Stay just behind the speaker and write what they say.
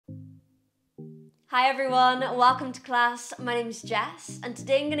Hi everyone, welcome to class. My name is Jess and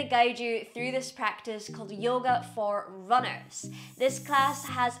today I'm going to guide you through this practice called Yoga for Runners. This class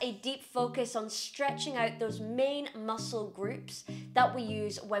has a deep focus on stretching out those main muscle groups that we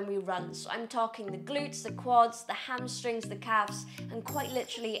use when we run. So I'm talking the glutes, the quads, the hamstrings, the calves, and quite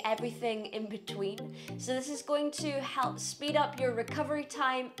literally everything in between. So this is going to help speed up your recovery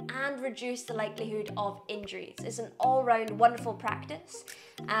time and reduce the likelihood of injuries. It's an all-round wonderful practice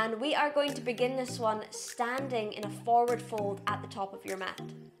and we are going to begin this one standing in a forward fold at the top of your mat.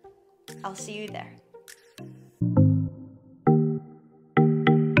 I'll see you there.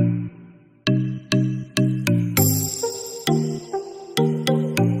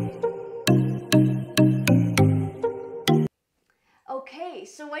 Okay,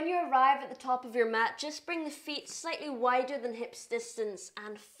 so when you arrive at the top of your mat, just bring the feet slightly wider than hips distance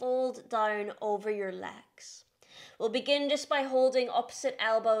and fold down over your legs. We'll begin just by holding opposite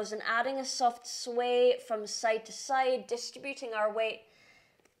elbows and adding a soft sway from side to side, distributing our weight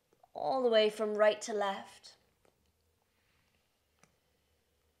all the way from right to left.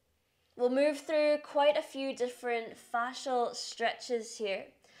 We'll move through quite a few different fascial stretches here.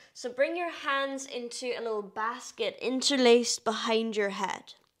 So bring your hands into a little basket interlaced behind your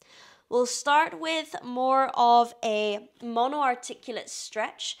head. We'll start with more of a monoarticulate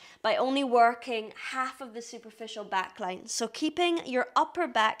stretch by only working half of the superficial back line. So keeping your upper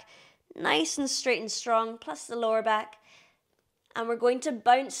back nice and straight and strong, plus the lower back. And we're going to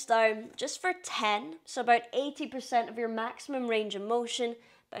bounce down just for 10, so about 80% of your maximum range of motion,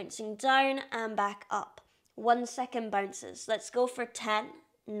 bouncing down and back up. 1 second bounces. Let's go for 10,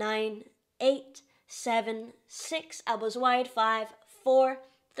 9, 8, 7, 6, elbows wide, 5, 4,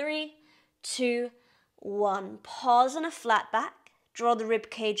 3, 2, 1. Pause on a flat back. Draw the rib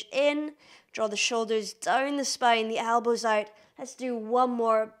cage in. Draw the shoulders down the spine, the elbows out. Let's do one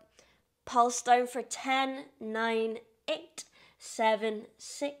more. Pulse down for 10, 9, 8, 7,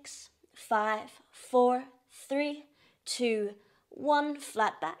 6, 5, 4, 3, 2, 1.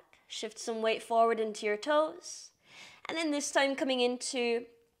 Flat back. Shift some weight forward into your toes. And then this time coming into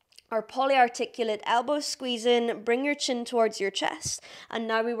our polyarticulate, elbows squeeze in, bring your chin towards your chest, and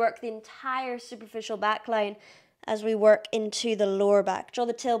now we work the entire superficial back line as we work into the lower back. Draw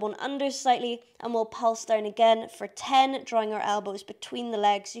the tailbone under slightly, and we'll pulse down again for 10, drawing our elbows between the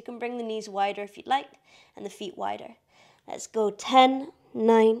legs. You can bring the knees wider if you'd like, and the feet wider. Let's go 10,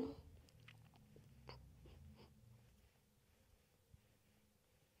 9,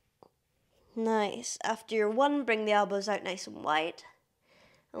 nice. After your 1, bring the elbows out nice and wide.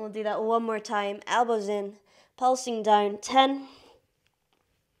 And we'll do that one more time. Elbows in, pulsing down, 10.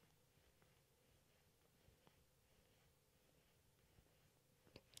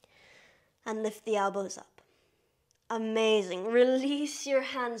 And lift the elbows up. Amazing. Release your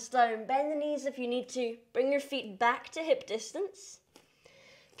hands down. Bend the knees if you need to. Bring your feet back to hip distance.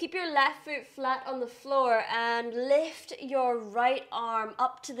 Keep your left foot flat on the floor and lift your right arm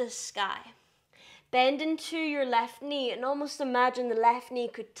up to the sky. Bend into your left knee and almost imagine the left knee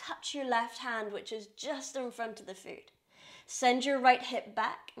could touch your left hand, which is just in front of the foot. Send your right hip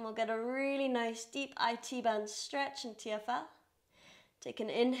back and we'll get a really nice deep IT band stretch in TFL. Take an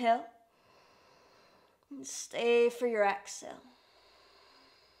inhale and stay for your exhale.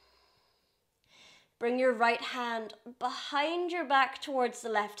 Bring your right hand behind your back towards the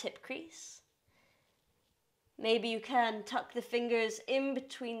left hip crease. Maybe you can tuck the fingers in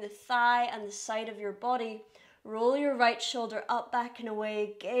between the thigh and the side of your body. Roll your right shoulder up, back and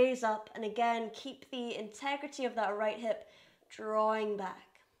away. Gaze up. And again, keep the integrity of that right hip drawing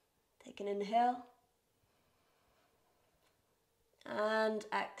back. Take an inhale. And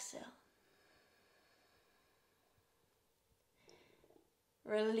exhale.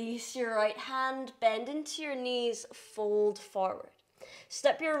 Release your right hand. Bend into your knees. Fold forward.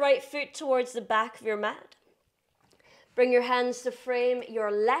 Step your right foot towards the back of your mat. Bring your hands to frame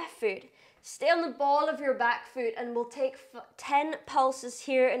your left foot. Stay on the ball of your back foot and we'll take 10 pulses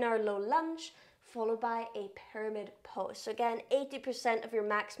here in our low lunge, followed by a pyramid pose. So again, 80% of your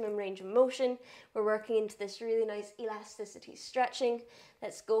maximum range of motion. We're working into this really nice elasticity stretching.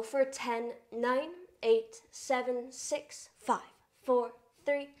 Let's go for 10, 9, 8, 7, 6, 5, 4,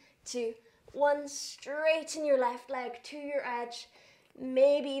 3, 2, 1. Straighten your left leg to your edge,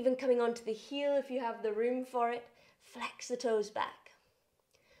 maybe even coming onto the heel if you have the room for it. Flex the toes back.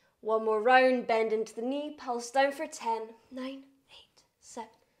 One more round, bend into the knee, pulse down for 10, 9, 8, 7,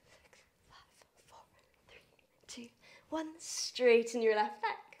 6, 5, 4, 3, 2, 1. Straighten your left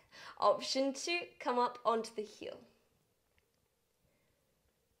leg. Option 2, come up onto the heel.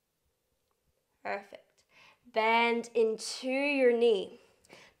 Perfect. Bend into your knee.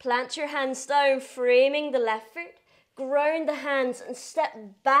 Plant your hands down, framing the left foot. Ground the hands and step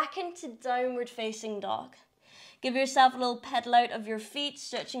back into downward facing dog. Give yourself a little pedal out of your feet,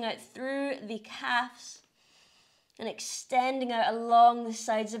 stretching out through the calves and extending out along the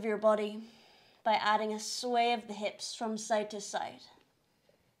sides of your body by adding a sway of the hips from side to side.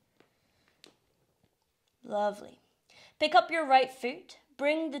 Lovely. Pick up your right foot,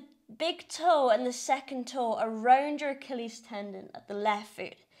 bring the big toe and the second toe around your Achilles tendon at the left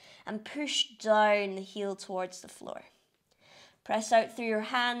foot and push down the heel towards the floor. Press out through your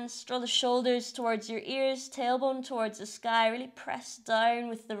hands, draw the shoulders towards your ears, tailbone towards the sky, really press down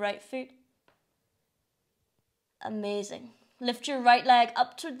with the right foot. Amazing. Lift your right leg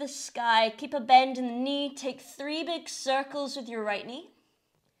up to the sky, keep a bend in the knee, take 3 big circles with your right knee.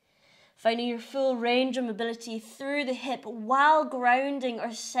 Finding your full range of mobility through the hip while grounding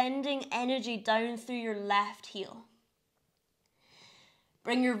or sending energy down through your left heel.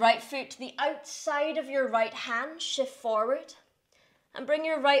 Bring your right foot to the outside of your right hand, shift forward. And bring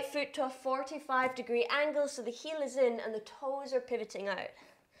your right foot to a 45-degree angle so the heel is in and the toes are pivoting out.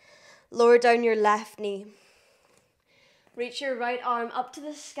 Lower down your left knee. Reach your right arm up to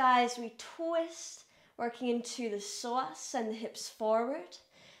the sky as we twist, working into the psoas, send the hips forward.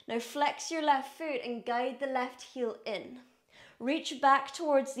 Now flex your left foot and guide the left heel in. Reach back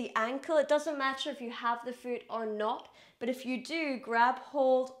towards the ankle. It doesn't matter if you have the foot or not, but if you do, grab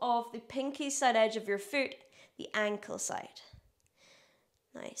hold of the pinky side edge of your foot, the ankle side.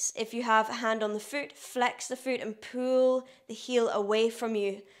 Nice. If you have a hand on the foot, flex the foot and pull the heel away from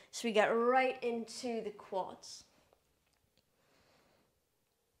you so we get right into the quads.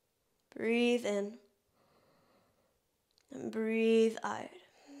 Breathe in and breathe out.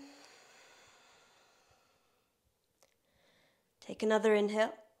 Take another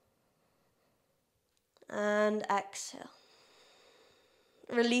inhale and exhale.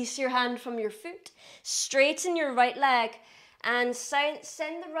 Release your hand from your foot, straighten your right leg and send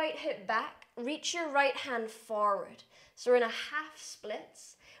the right hip back, reach your right hand forward. So we're in a half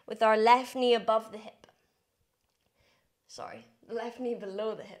splits with our left knee above the hip. Sorry, left knee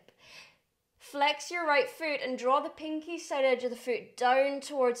below the hip. Flex your right foot and draw the pinky side edge of the foot down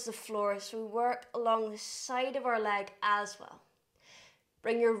towards the floor so we work along the side of our leg as well.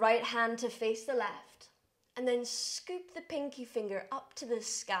 Bring your right hand to face the left and then scoop the pinky finger up to the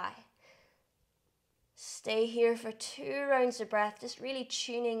sky. Stay here for 2 rounds of breath, just really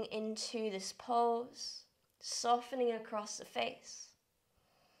tuning into this pose, softening across the face.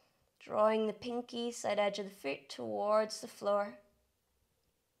 Drawing the pinky side edge of the foot towards the floor.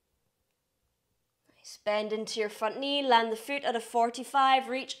 Nice. Bend into your front knee, land the foot at a 45,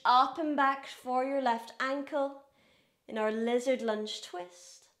 reach up and back for your left ankle in our lizard lunge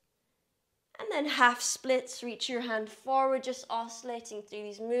twist. And then half splits, reach your hand forward, just oscillating through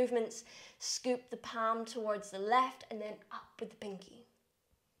these movements. Scoop the palm towards the left and then up with the pinky.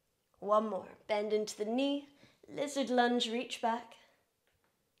 One more. Bend into the knee, lizard lunge, reach back.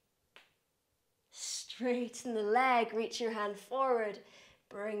 Straighten the leg, reach your hand forward.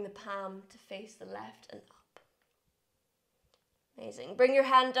 Bring the palm to face the left and up. Amazing. Bring your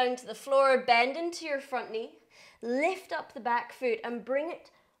hand down to the floor, bend into your front knee. Lift up the back foot and bring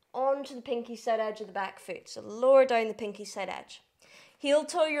it onto the pinky side edge of the back foot. So lower down the pinky side edge. Heel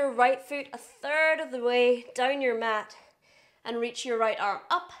toe your right foot 1/3 of the way down your mat and reach your right arm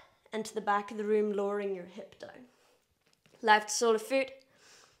up and to the back of the room, lowering your hip down. Left sole of foot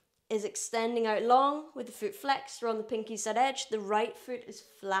is extending out long with the foot flexed. We're on the pinky side edge. The right foot is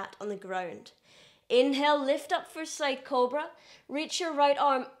flat on the ground. Inhale, lift up for side cobra. Reach your right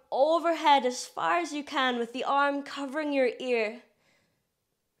arm overhead as far as you can with the arm covering your ear.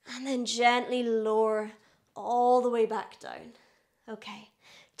 And then gently lower all the way back down. Okay,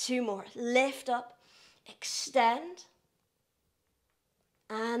 2 more. Lift up, extend,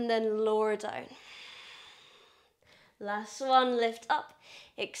 and then lower down. Last one, lift up,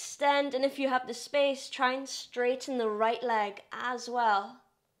 extend, and if you have the space, try and straighten the right leg as well.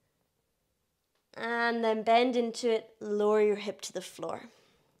 And then bend into it, lower your hip to the floor.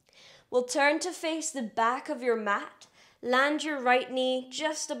 We'll turn to face the back of your mat. Land your right knee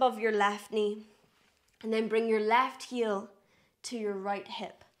just above your left knee. And then bring your left heel to your right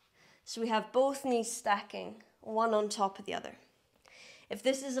hip. So we have both knees stacking, one on top of the other. If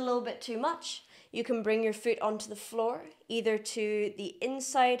this is a little bit too much, you can bring your foot onto the floor, either to the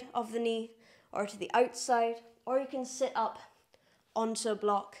inside of the knee or to the outside, or you can sit up onto a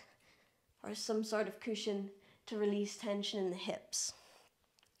block or some sort of cushion to release tension in the hips.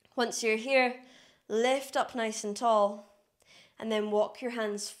 Once you're here, lift up nice and tall, and then walk your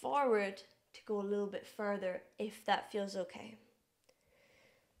hands forward to go a little bit further if that feels okay.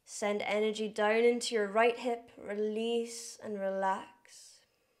 Send energy down into your right hip. Release and relax.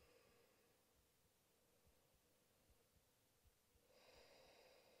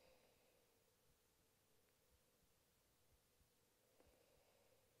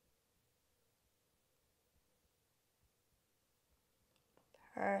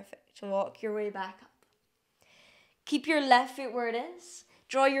 Perfect. Walk your way back up. Keep your left foot where it is.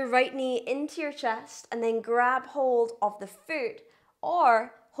 Draw your right knee into your chest and then grab hold of the foot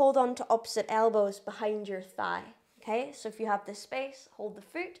or hold on to opposite elbows behind your thigh. Okay, so if you have this space, hold the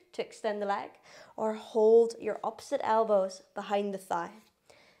foot to extend the leg or hold your opposite elbows behind the thigh.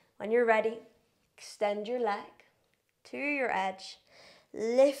 When you're ready, extend your leg to your edge.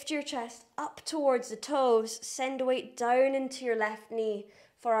 Lift your chest up towards the toes. Send weight down into your left knee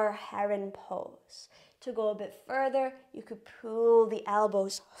for our heron pose. To go a bit further, you could pull the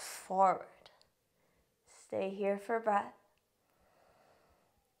elbows forward. Stay here for a breath.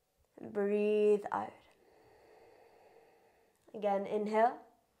 And breathe out. Again, inhale.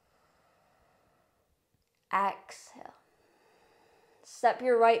 Exhale. Step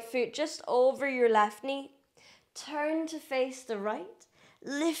your right foot just over your left knee. Turn to face the right.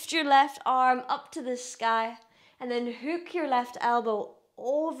 Lift your left arm up to the sky and then hook your left elbow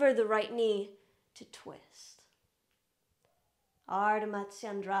over the right knee to twist. Ardha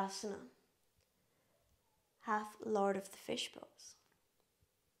Matsyendrasana, half Lord of the Fish pose.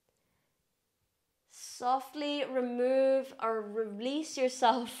 Softly remove or release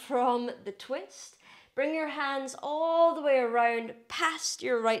yourself from the twist. Bring your hands all the way around past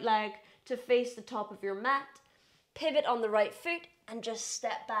your right leg to face the top of your mat. Pivot on the right foot and just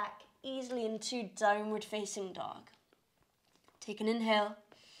step back easily into downward facing dog. Take an inhale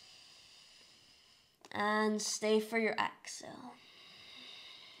and stay for your exhale.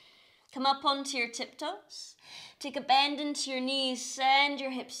 Come up onto your tiptoes. Take a bend into your knees. Send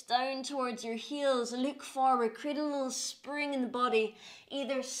your hips down towards your heels. Look forward. Create a little spring in the body.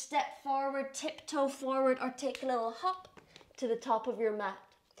 Either step forward, tiptoe forward, or take a little hop to the top of your mat.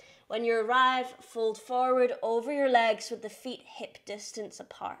 When you arrive, fold forward over your legs with the feet hip distance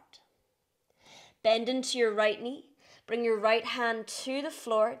apart. Bend into your right knee. Bring your right hand to the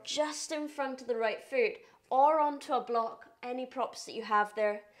floor, just in front of the right foot, or onto a block, any props that you have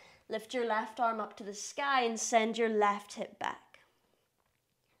there. Lift your left arm up to the sky and send your left hip back.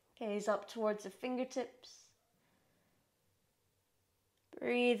 Gaze up towards the fingertips.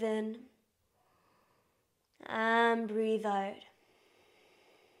 Breathe in and breathe out.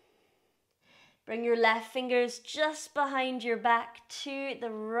 Bring your left fingers just behind your back to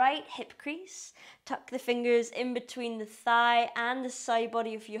the right hip crease. Tuck the fingers in between the thigh and the side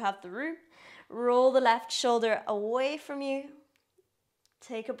body if you have the room. Roll the left shoulder away from you.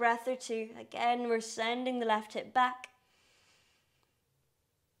 Take a breath or two. Again, we're sending the left hip back.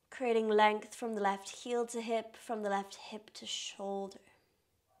 Creating length from the left heel to hip, from the left hip to shoulder.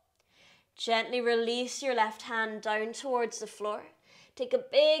 Gently release your left hand down towards the floor. Take a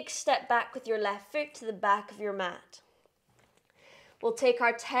big step back with your left foot to the back of your mat. We'll take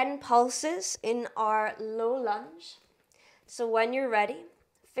our 10 pulses in our low lunge. So when you're ready,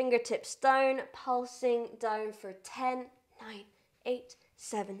 fingertips down, pulsing down for 10, 9, 8,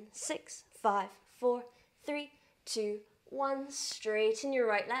 7, 6, 5, 4, 3, 2, 1. Straighten your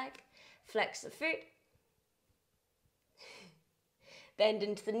right leg. Flex the foot. Bend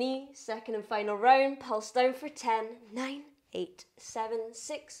into the knee. Second and final round. Pulse down for 10, 9, 8, 7,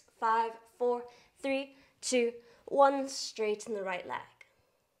 6, 5, 4, 3, 2, 1. Straighten the right leg.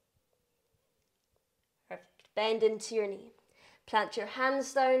 Perfect. Bend into your knee. Plant your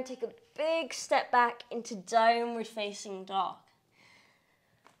hands down. Take a big step back into downward facing dog.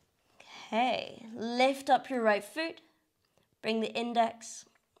 Okay. Lift up your right foot. Bring the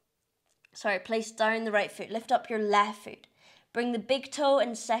place down the right foot. Lift up your left foot. Bring the big toe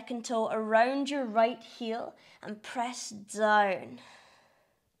and second toe around your right heel and press down.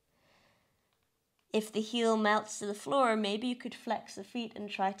 If the heel melts to the floor, maybe you could flex the feet and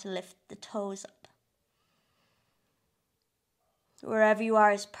try to lift the toes up. Wherever you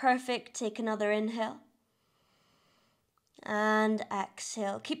are is perfect. Take another inhale. And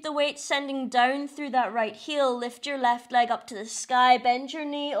exhale. Keep the weight sending down through that right heel. Lift your left leg up to the sky. Bend your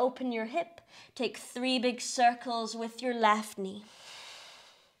knee, open your hip. Take 3 big circles with your left knee.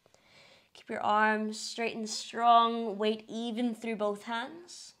 Keep your arms straight and strong. Weight even through both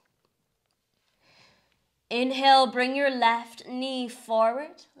hands. Inhale, bring your left knee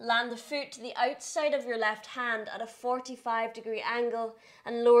forward. Land the foot to the outside of your left hand at a 45-degree angle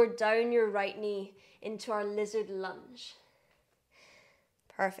and lower down your right knee into our lizard lunge.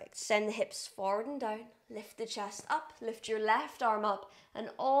 Perfect. Send the hips forward and down. Lift the chest up. Lift your left arm up and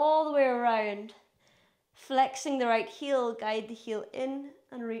all the way around. Flexing the right heel, guide the heel in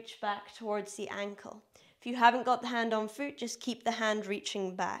and reach back towards the ankle. If you haven't got the hand on foot, just keep the hand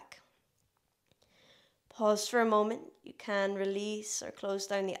reaching back. Pause for a moment. You can release or close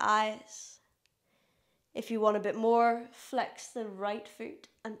down the eyes. If you want a bit more, flex the right foot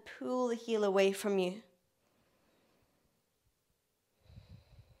and pull the heel away from you.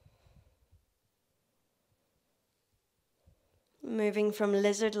 Moving from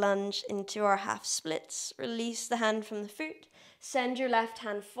lizard lunge into our half splits, release the hand from the foot, send your left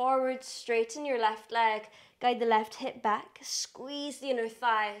hand forward, straighten your left leg, guide the left hip back, squeeze the inner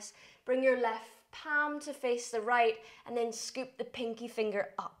thighs, bring your left palm to face the right, and then scoop the pinky finger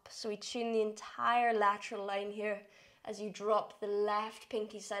up. So we tune the entire lateral line here as you drop the left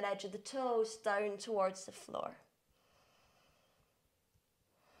pinky side edge of the toes down towards the floor.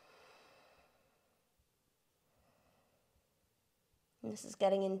 And this is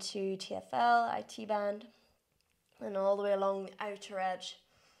getting into TFL, IT band, and all the way along the outer edge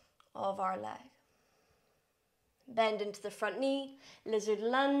of our leg. Bend into the front knee, lizard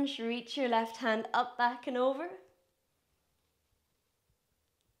lunge, reach your left hand up, back and over.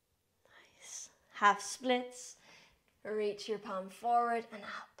 Nice. Half splits, reach your palm forward and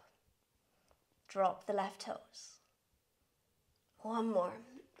up. Drop the left toes. One more.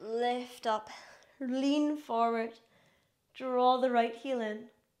 Lift up, lean forward. Draw the right heel in.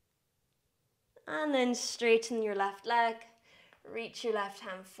 And then straighten your left leg. Reach your left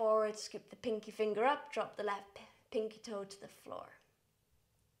hand forward, scoop the pinky finger up, drop the left pinky toe to the floor.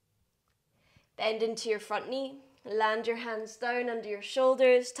 Bend into your front knee. Land your hands down under your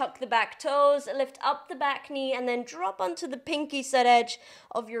shoulders. Tuck the back toes, lift up the back knee, and then drop onto the pinky side edge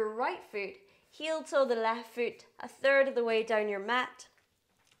of your right foot. Heel toe the left foot, a third of the way down your mat.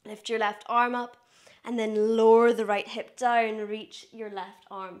 Lift your left arm up. And then lower the right hip down, reach your left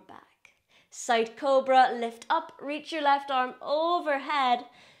arm back. Side cobra, lift up, reach your left arm overhead.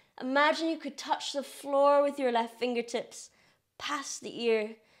 Imagine you could touch the floor with your left fingertips, past the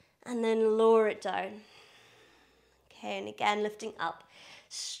ear, and then lower it down. Okay, and again, lifting up,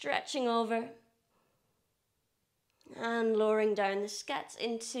 stretching over, and lowering down. This gets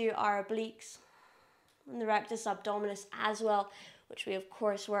into our obliques and the rectus abdominis as well, which we of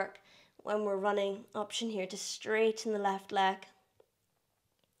course work when we're running. Option here to straighten the left leg.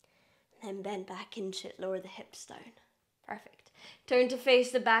 Then bend back into it, lower the hips down. Perfect. Turn to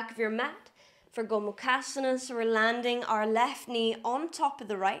face the back of your mat for Gomukhasana. So we're landing our left knee on top of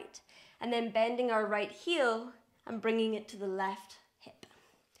the right and then bending our right heel and bringing it to the left hip.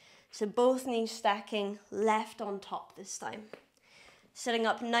 So both knees stacking, left on top this time. Sitting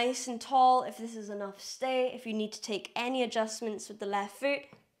up nice and tall. If this is enough, stay. If you need to take any adjustments with the left foot,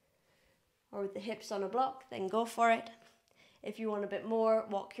 or with the hips on a block, then go for it. If you want a bit more,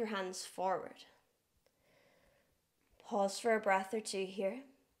 walk your hands forward. Pause for a breath or two here.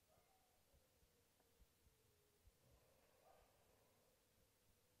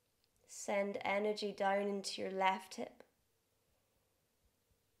 Send energy down into your left hip.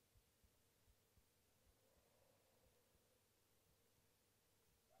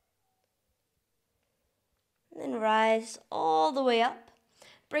 And then rise all the way up.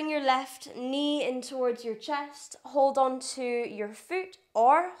 Bring your left knee in towards your chest. Hold on to your foot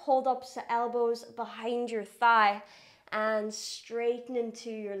or hold opposite elbows behind your thigh and straighten into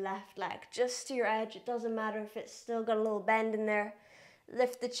your left leg. Just to your edge. It doesn't matter if it's still got a little bend in there.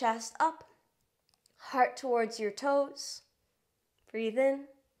 Lift the chest up. Heart towards your toes. Breathe in.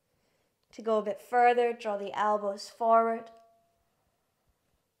 To go a bit further, draw the elbows forward.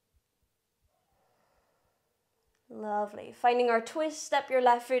 Lovely. Finding our twist, step your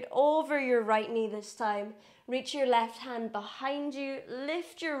left foot over your right knee this time. Reach your left hand behind you.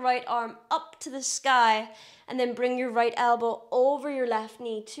 Lift your right arm up to the sky. And then bring your right elbow over your left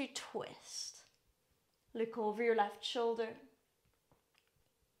knee to twist. Look over your left shoulder.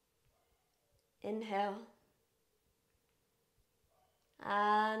 Inhale.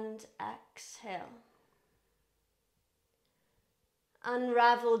 And exhale.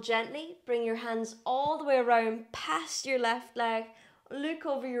 Unravel gently, bring your hands all the way around past your left leg, look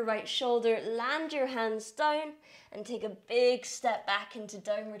over your right shoulder, land your hands down and take a big step back into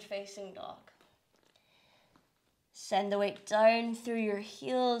downward facing dog. Send the weight down through your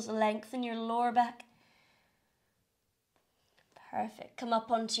heels, lengthen your lower back. Perfect. Come up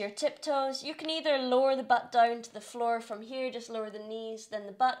onto your tiptoes. You can either lower the butt down to the floor from here, just lower the knees, then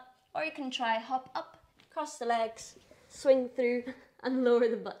the butt, or you can try hop up, cross the legs, swing through and lower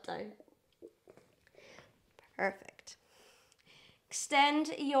the butt down. Perfect.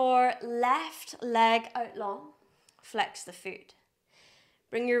 Extend your left leg out long. Flex the foot.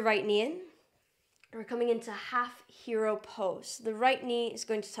 Bring your right knee in. We're coming into half hero pose. The right knee is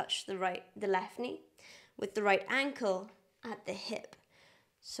going to touch the left knee with the right ankle at the hip.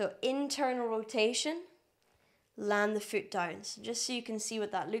 So internal rotation, land the foot down. So just so you can see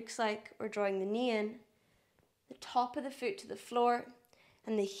what that looks like, we're drawing the knee in, the top of the foot to the floor,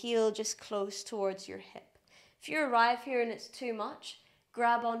 and the heel just close towards your hip. If you arrive here and it's too much,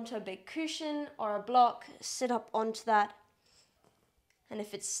 grab onto a big cushion or a block, sit up onto that, and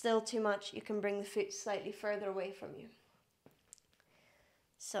if it's still too much, you can bring the foot slightly further away from you.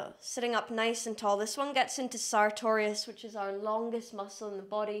 So, sitting up nice and tall. This one gets into sartorius, which is our longest muscle in the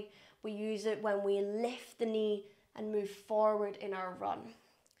body. We use it when we lift the knee and move forward in our run.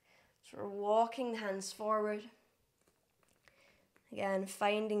 So we're walking the hands forward. Again,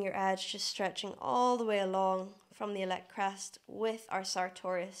 finding your edge, just stretching all the way along from the elect crest with our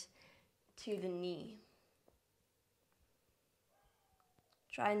sartorius to the knee.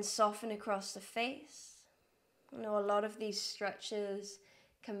 Try and soften across the face. I know a lot of these stretches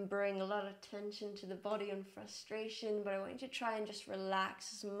can bring a lot of tension to the body and frustration, but I want you to try and just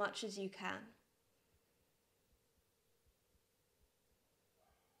relax as much as you can.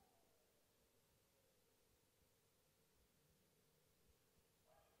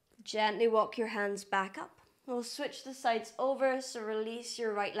 Gently walk your hands back up. We'll switch the sides over, so release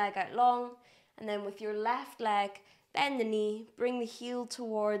your right leg out long, and then with your left leg, bend the knee, bring the heel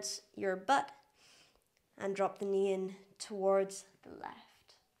towards your butt, and drop the knee in towards the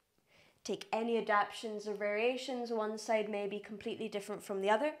left. Take any adaptions or variations. One side may be completely different from the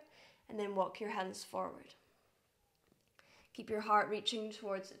other, and then walk your hands forward. Keep your heart reaching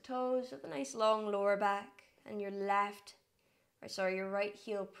towards the toes with a nice long lower back, and your your right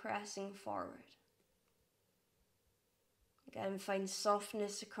heel pressing forward. Again, find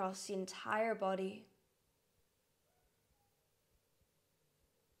softness across the entire body.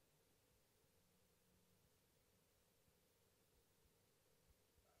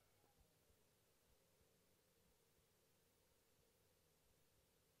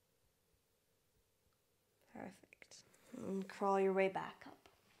 Perfect. And crawl your way back up.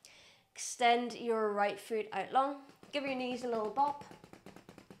 Extend your right foot out long. Give your knees a little bop.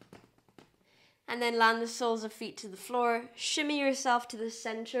 And then land the soles of feet to the floor. Shimmy yourself to the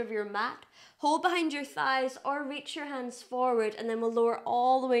center of your mat. Hold behind your thighs or reach your hands forward, and then we'll lower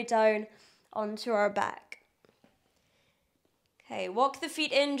all the way down onto our back. Okay, walk the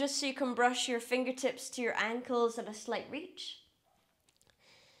feet in just so you can brush your fingertips to your ankles at a slight reach.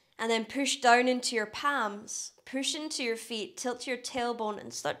 And then push down into your palms. Push into your feet, tilt your tailbone,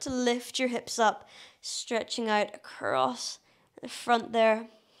 and start to lift your hips up, stretching out across the front there.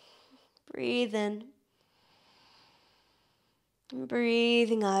 Breathe in. And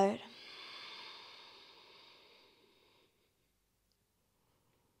breathing out.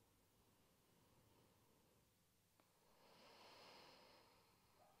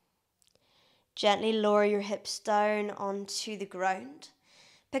 Gently lower your hips down onto the ground.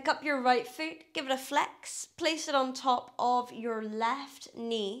 Pick up your right foot, give it a flex, place it on top of your left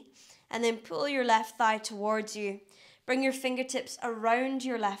knee, and then pull your left thigh towards you. Bring your fingertips around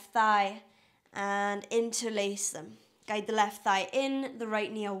your left thigh and interlace them. Guide the left thigh in, the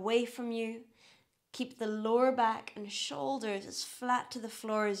right knee away from you. Keep the lower back and shoulders as flat to the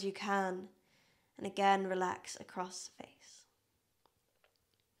floor as you can. And again, relax across the face.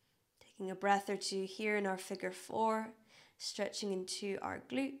 Taking a breath or two here in our figure 4. Stretching into our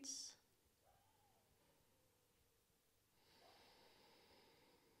glutes.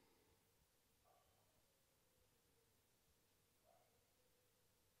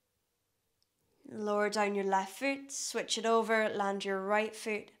 Lower down your left foot, switch it over, land your right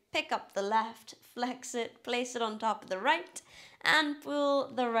foot, pick up the left, flex it, place it on top of the right, and pull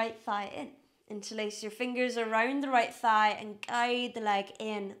the right thigh in. Interlace your fingers around the right thigh and guide the leg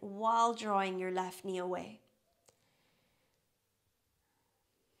in while drawing your left knee away.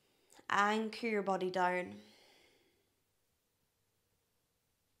 Anchor your body down.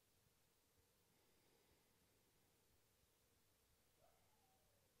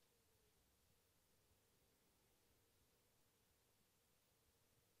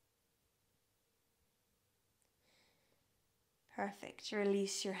 Perfect.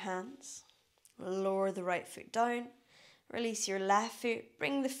 Release your hands. Lower the right foot down. Release your left foot.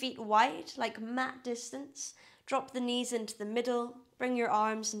 Bring the feet wide, like mat distance. Drop the knees into the middle. Bring your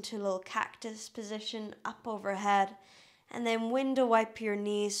arms into a little cactus position up overhead. And then window wipe your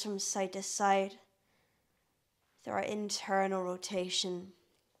knees from side to side through our internal rotation.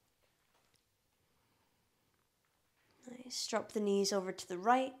 Nice. Nice. Drop the knees over to the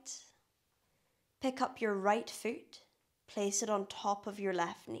right. Pick up your right foot. Place it on top of your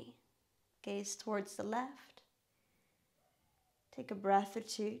left knee. Gaze towards the left. Take a breath or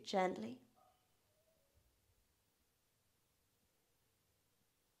two gently.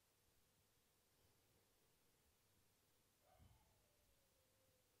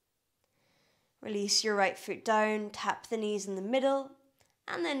 Release your right foot down, tap the knees in the middle,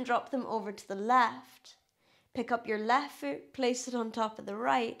 and then drop them over to the left. Pick up your left foot, place it on top of the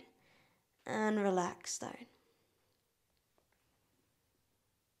right, and relax down.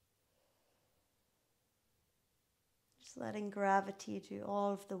 Just letting gravity do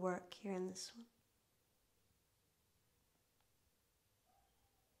all of the work here in this one.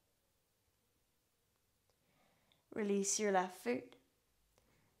 Release your left foot.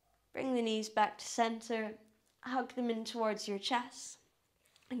 Bring the knees back to center, hug them in towards your chest,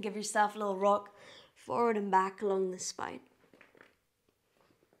 and give yourself a little rock forward and back along the spine.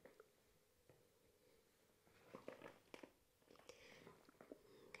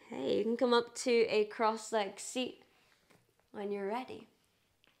 Okay, you can come up to a cross-legged seat when you're ready.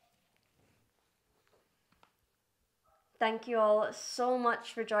 Thank you all so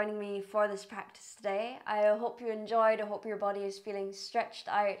much for joining me for this practice today. I hope you enjoyed. I hope your body is feeling stretched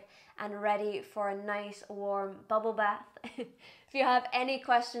out and ready for a nice warm bubble bath. If you have any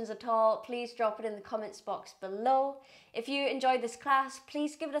questions at all, please drop it in the comments box below. If you enjoyed this class,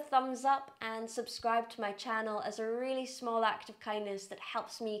 please give it a thumbs up and subscribe to my channel as a really small act of kindness that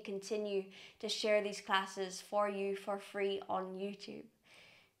helps me continue to share these classes for you for free on YouTube.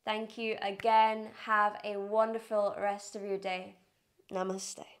 Thank you again. Have a wonderful rest of your day.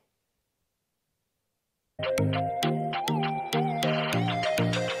 Namaste.